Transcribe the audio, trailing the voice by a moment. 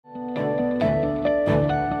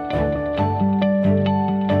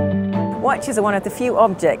Watches are one of the few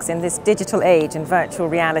objects in this digital age and virtual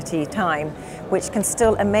reality time which can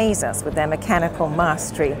still amaze us with their mechanical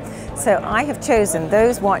mastery. So I have chosen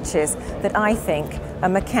those watches that I think are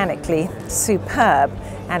mechanically superb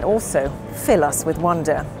and also fill us with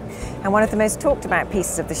wonder. And one of the most talked about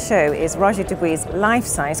pieces of the show is Roger Dubuis'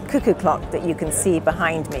 life-size cuckoo clock that you can see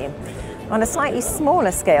behind me. On a slightly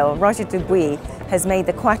smaller scale, Roger Dubuis has made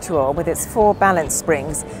the quattro with its 4 balance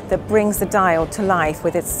springs that brings the dial to life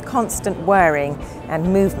with its constant whirring and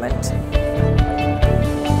movement.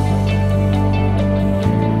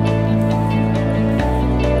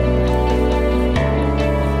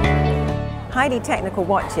 Highly technical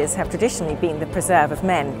watches have traditionally been the preserve of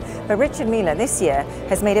men, but Richard Mille this year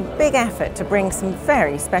has made a big effort to bring some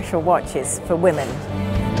very special watches for women.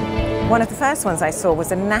 One of the first ones I saw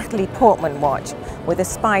was a Natalie Portman watch with a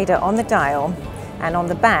spider on the dial, and on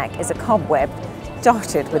the back is a cobweb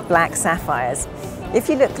dotted with black sapphires. If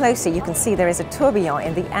you look closer, you can see there is a tourbillon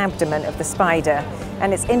in the abdomen of the spider,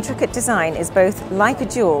 and its intricate design is both like a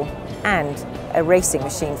jewel and a racing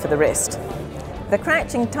machine for the wrist. The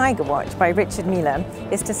Crouching Tiger watch by Richard Mille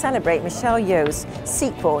is to celebrate Michelle Yeoh's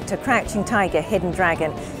sequel to Crouching Tiger, Hidden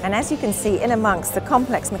Dragon, and as you can see, in amongst the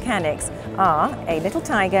complex mechanics are a little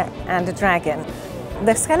tiger and a dragon.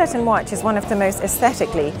 The skeleton watch is one of the most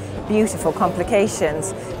aesthetically beautiful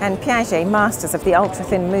complications, and Piaget, masters of the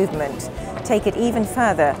ultra-thin movement, take it even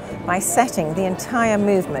further by setting the entire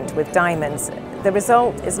movement with diamonds. The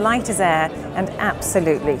result is light as air and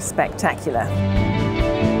absolutely spectacular.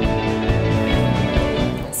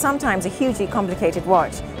 Sometimes a hugely complicated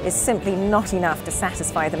watch is simply not enough to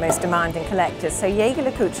satisfy the most demanding collectors, so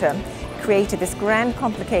Jaeger-LeCoultre created this grand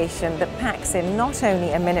complication that packs in not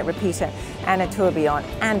only a minute repeater and a tourbillon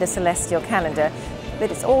and a celestial calendar, but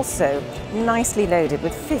it's also nicely loaded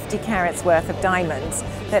with 50 carats worth of diamonds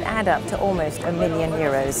that add up to almost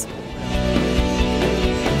 €1,000,000.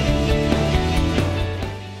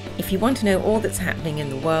 If you want to know all that's happening in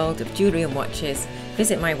the world of jewellery and watches,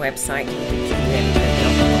 visit my website,